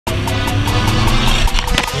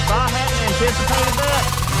anticipated that,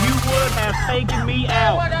 you would have taken me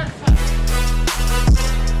out.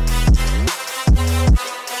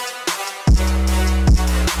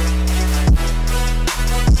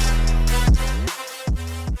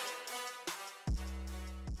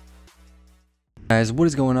 Guys, what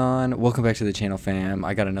is going on? Welcome back to the channel, fam.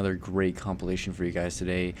 I got another great compilation for you guys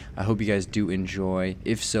today. I hope you guys do enjoy.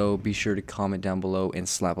 If so, be sure to comment down below and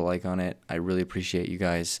slap a like on it. I really appreciate you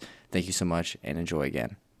guys. Thank you so much and enjoy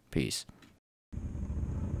again. Peace.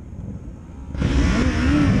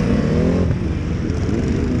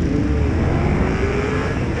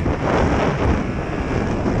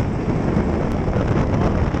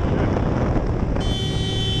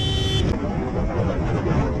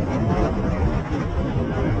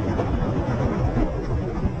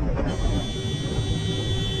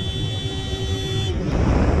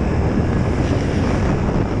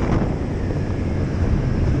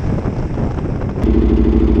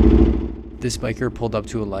 This biker pulled up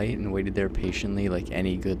to a light and waited there patiently like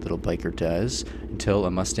any good little biker does until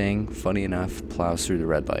a Mustang, funny enough, plows through the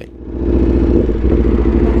red light.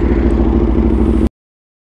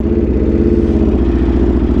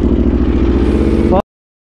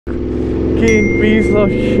 Fucking piece of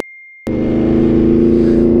shit.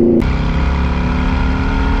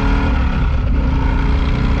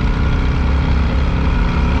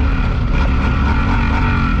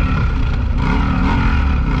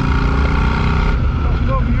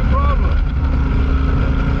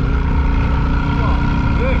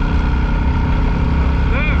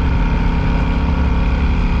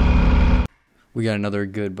 We got another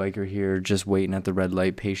good biker here just waiting at the red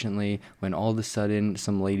light patiently when all of a sudden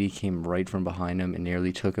some lady came right from behind him and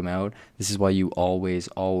nearly took him out. This is why you always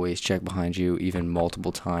check behind you, even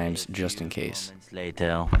multiple times, just in case.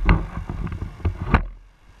 Later.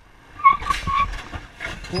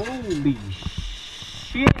 Holy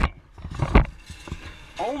shit.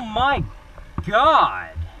 Oh my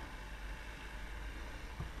god.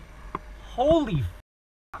 Holy fuck.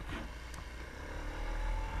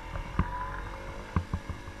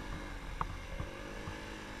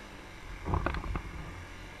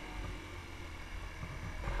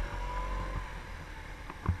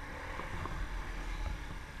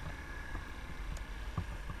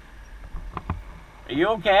 Are you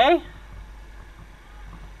okay?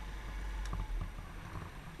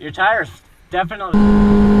 Your tire's definitely...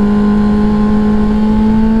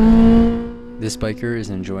 This biker is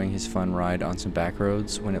enjoying his fun ride on some back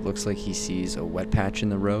roads when it looks like he sees a wet patch in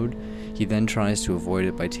the road. He then tries to avoid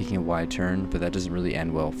it by taking a wide turn, but that doesn't really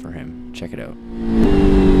end well for him. Check it out.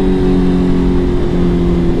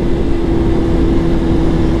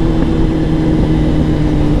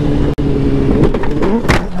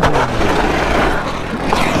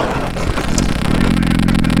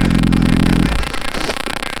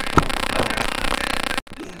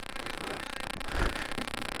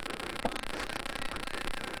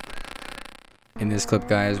 In this clip,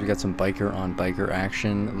 guys, we got some biker on biker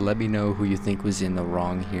action. Let me know who you think was in the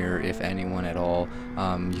wrong here, if anyone at all.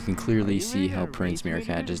 You can clearly see how Prince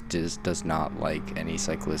Meerkat just does not like any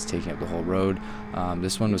cyclist taking up the whole road.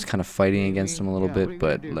 This one was kind of fighting against him a little bit,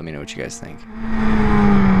 but let me know what you guys think.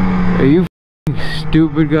 Are you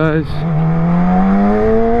stupid, guys?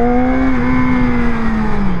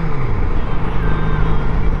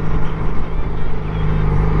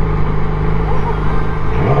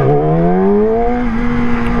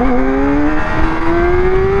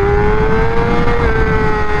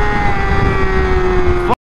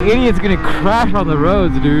 Idiot's gonna crash on the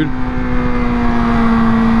roads, dude.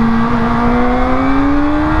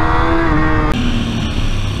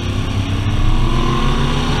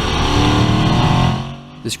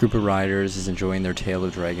 This group of riders is enjoying their tail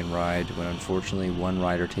of dragon ride when unfortunately one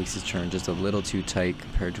rider takes his turn just a little too tight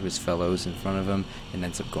compared to his fellows in front of him and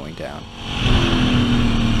ends up going down.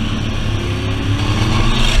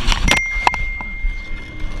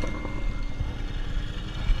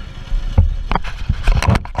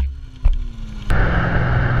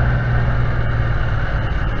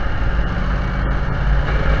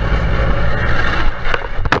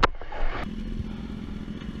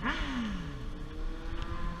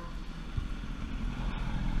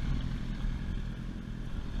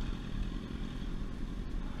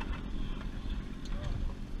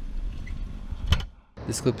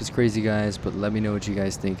 This clip is crazy, guys, but let me know what you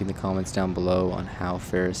guys think in the comments down below on how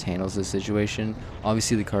Ferris handles this situation.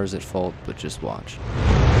 Obviously the car's at fault, but just watch.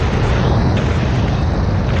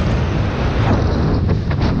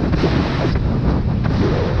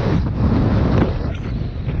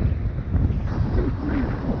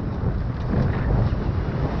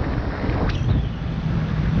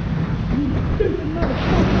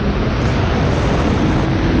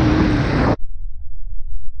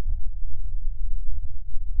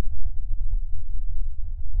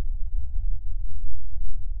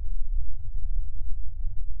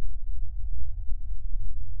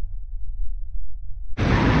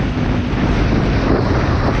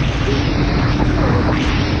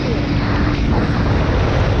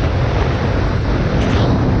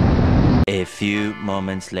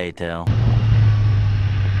 moments later.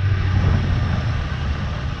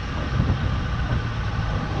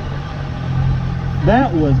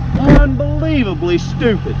 That was unbelievably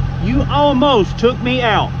stupid. You almost took me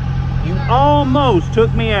out. You almost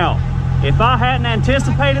took me out. If I hadn't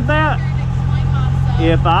anticipated that,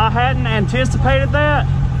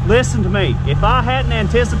 listen to me. If I hadn't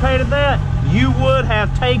anticipated that, you would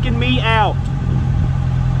have taken me out.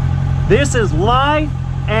 This is life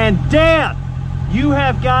and death. You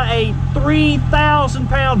have got a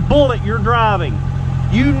 3,000-pound bullet you're driving.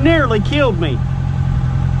 You nearly killed me.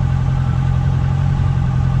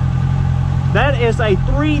 That is a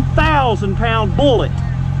 3,000-pound bullet.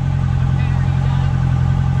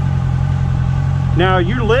 Now, are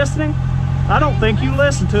you listening? I don't think you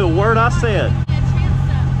listened to a word I said.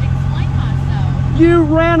 You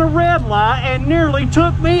ran a red light and nearly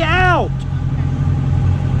took me out.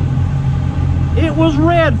 It was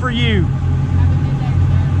red for you.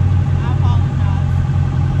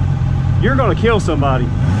 You're gonna kill somebody.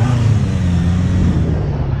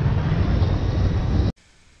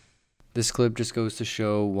 This clip just goes to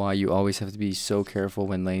show why you always have to be so careful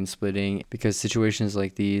when lane splitting, because situations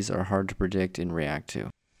like these are hard to predict and react to.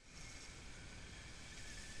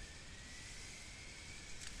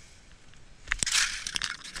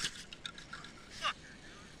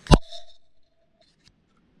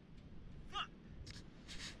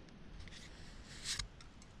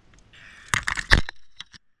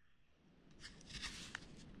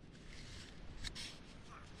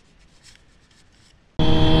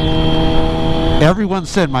 Everyone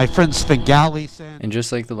said, my friend Svengali said. And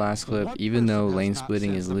just like the last clip, even though lane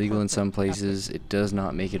splitting is legal in some places, it does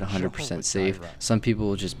not make it 100% safe. Some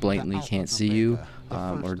people just blatantly can't see you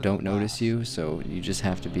or don't notice you, so you just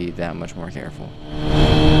have to be that much more careful.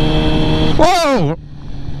 Whoa!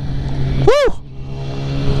 Woo!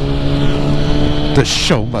 The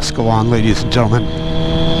show must go on, ladies and gentlemen.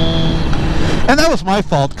 And that was my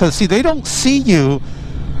fault, because see, they don't see you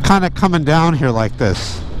kind of coming down here like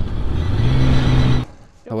this.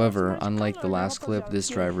 However, unlike the last clip, this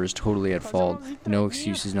driver is totally at fault. No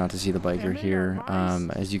excuses not to see the biker here.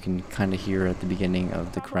 As you can kind of hear at the beginning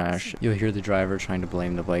of the crash, you'll hear the driver trying to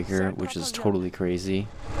blame the biker, which is totally crazy.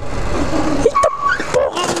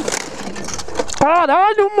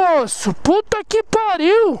 Caralho, moço! Puta que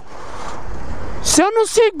pariu! Se eu não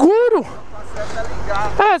seguro!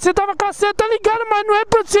 É, você tava com a seta ligada, mas não é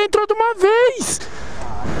pra você entrou de uma vez!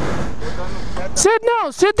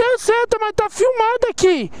 Você deu seta, mas tá filmado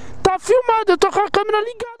aqui. Tá filmado, eu tô com a câmera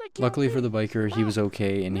ligada aqui. Luckily for the biker, he was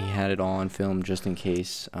okay and he had it all on film just in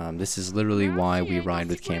case. This is literally why we ride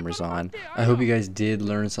with cameras on. I hope you guys did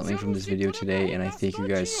learn something from this video today, and I thank you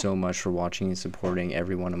guys so much for watching and supporting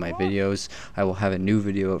every one of my videos. I will have a new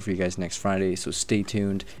video out for you guys next Friday, so stay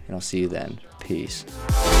tuned and I'll see you then. Peace.